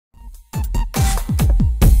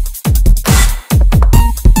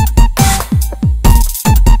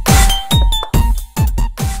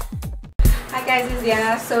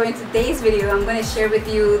so in today's video I'm going to share with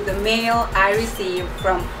you the mail I received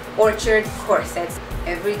from Orchard Corsets.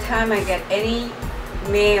 Every time I get any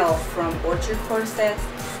mail from Orchard Corsets,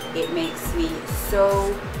 it makes me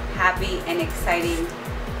so happy and exciting,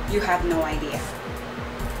 you have no idea.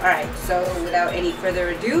 Alright, so without any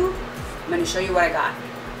further ado, I'm going to show you what I got.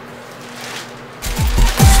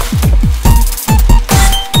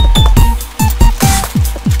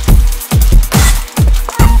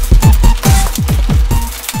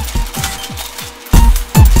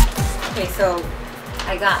 Okay, so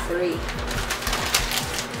I got 3.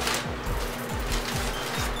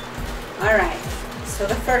 Alright, so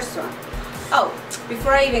the first one. Oh,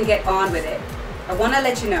 before I even get on with it, I want to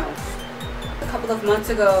let you know, a couple of months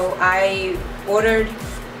ago I ordered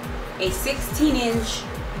a 16-inch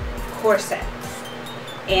corset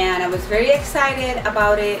and I was very excited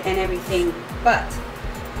about it and everything, but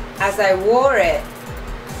as I wore it,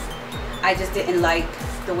 I just didn't like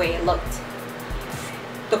the way it looked.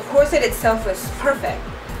 The corset itself was perfect,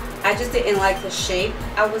 I just didn't like the shape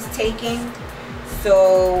I was taking,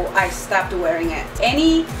 so I stopped wearing it.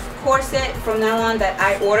 Any corset from now on that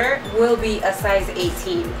I order will be a size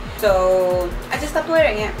 18, so I just stopped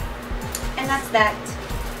wearing it, and that's that.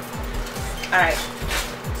 Alright,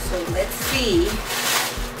 so let's see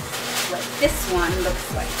what this one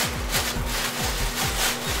looks like.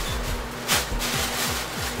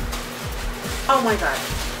 Oh my god.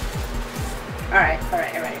 Alright,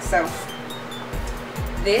 so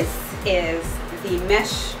this is the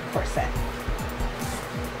mesh corset.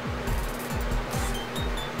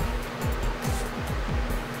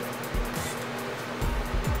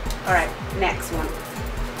 Alright, next one.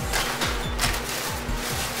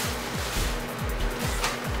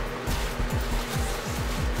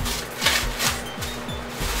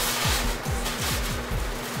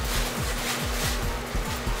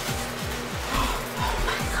 Oh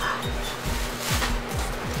my god.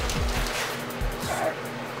 Sorry.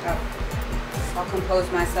 Oh, I'll compose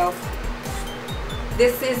myself.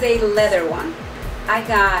 This is a leather one. I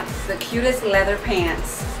got the cutest leather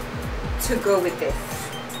pants to go with this.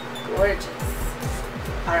 Gorgeous.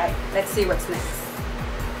 Alright, let's see what's next.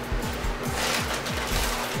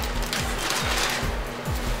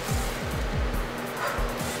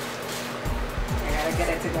 I gotta get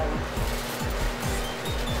it together.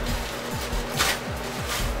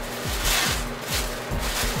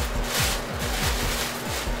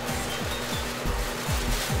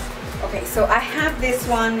 Okay, so I have this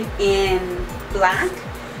one in black,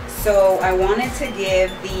 so I wanted to give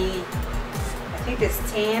the, I think it's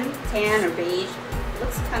tan or beige. It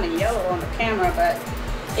looks kind of yellow on the camera, but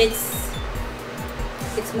it's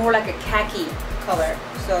more like a khaki color.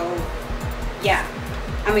 So yeah,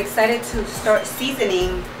 I'm excited to start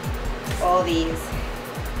seasoning all these.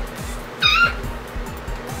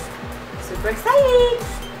 Super exciting!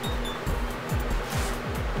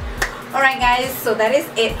 Alright guys, so that is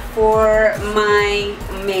it for my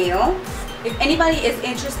mail. If anybody is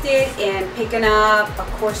interested in picking up a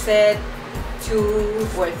corset, 2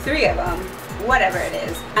 or 3 of them, whatever it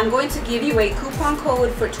is, I'm going to give you a coupon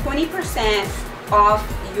code for 20% off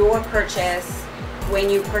your purchase when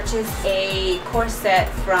you purchase a corset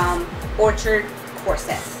from Orchard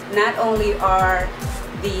Corsets. Not only are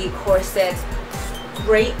the corsets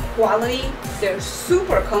great quality, they're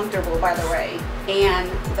super comfortable, by the way, and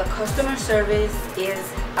the customer service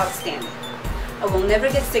is outstanding. I will never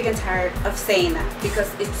get sick and tired of saying that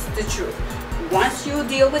because it's the truth. Once you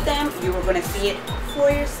deal with them, you are going to see it for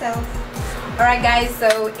yourself. Alright guys,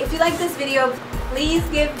 so if you like this video, please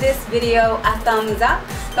give this video a thumbs up.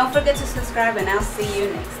 Don't forget to subscribe, and I'll see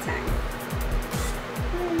you next time.